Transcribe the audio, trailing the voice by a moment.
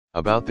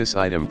About this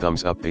item,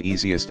 thumbs up, the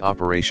easiest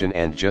operation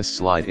and just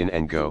slide in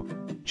and go.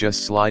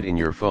 Just slide in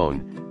your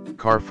phone.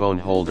 Car phone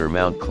holder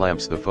mount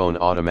clamps the phone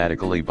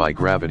automatically by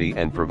gravity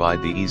and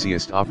provide the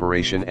easiest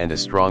operation and a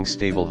strong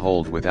stable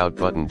hold without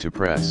button to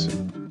press.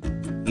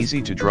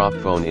 Easy to drop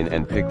phone in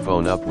and pick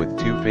phone up with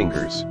 2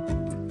 fingers.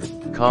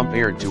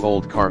 Compared to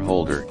old car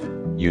holder,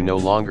 you no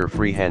longer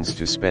free hands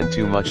to spend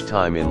too much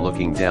time in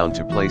looking down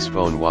to place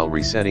phone while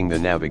resetting the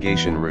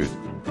navigation route.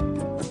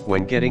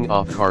 When getting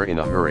off car in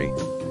a hurry,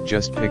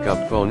 just pick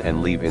up phone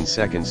and leave in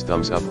seconds.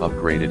 Thumbs up,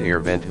 upgraded air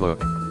vent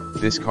hook.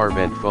 This car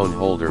vent phone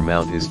holder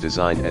mount is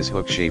designed as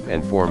hook shape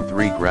and form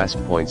 3 grasp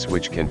points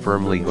which can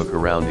firmly hook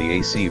around the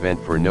AC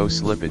vent for no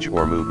slippage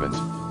or movement.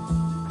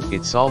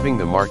 It's solving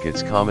the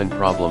market's common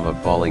problem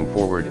of falling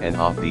forward and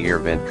off the air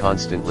vent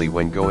constantly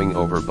when going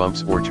over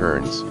bumps or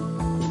turns.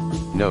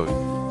 Note,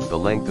 the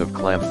length of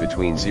clamp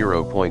between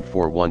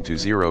 0.41 to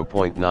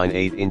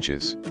 0.98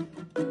 inches.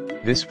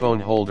 This phone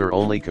holder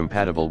only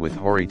compatible with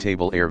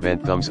horizontal air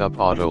vent. Thumbs up,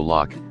 auto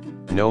lock.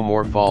 No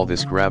more fall.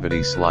 This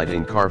gravity slide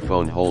in car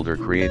phone holder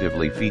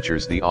creatively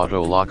features the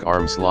auto lock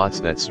arm slots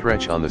that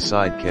stretch on the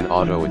side, can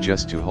auto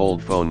adjust to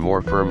hold phone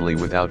more firmly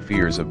without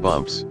fears of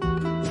bumps.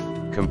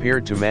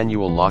 Compared to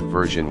manual lock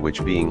version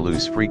which being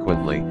loose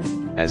frequently,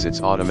 as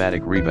its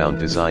automatic rebound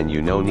design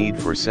you no need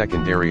for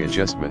secondary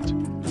adjustment.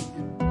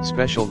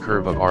 Special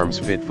curve of arms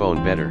fit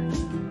phone better.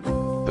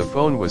 The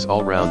phone was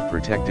all round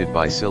protected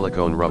by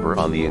silicone rubber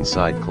on the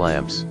inside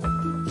clamps.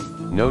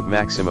 Note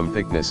maximum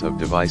thickness of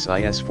device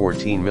is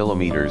 14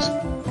 mm,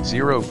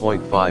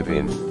 0.5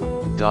 in.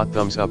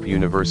 Thumbs up,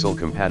 universal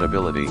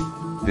compatibility.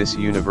 This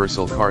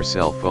universal car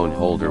cell phone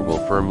holder will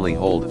firmly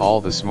hold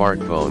all the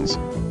smartphones,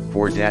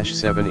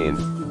 4-7 in,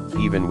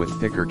 even with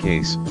thicker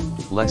case,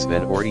 less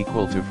than or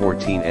equal to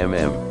 14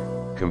 mm.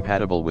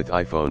 Compatible with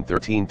iPhone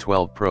 13,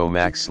 12 Pro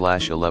Max /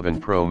 11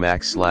 Pro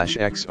Max /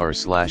 XR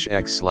 /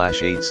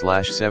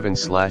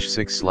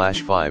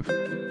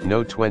 X/8/7/6/5,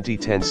 Note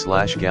 2010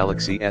 /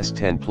 Galaxy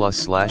S10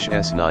 Plus /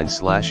 S9 /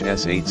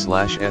 S8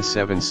 /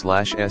 S7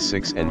 /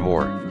 S6 and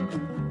more.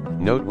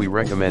 Note we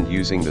recommend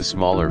using the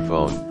smaller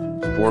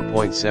phone,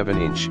 4.7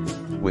 inch,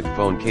 with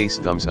phone case.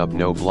 Thumbs up,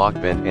 no block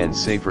vent and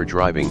safer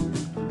driving.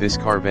 This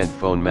car vent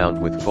phone mount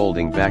with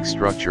folding back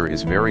structure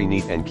is very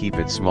neat and keep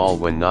it small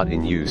when not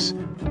in use.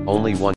 Only one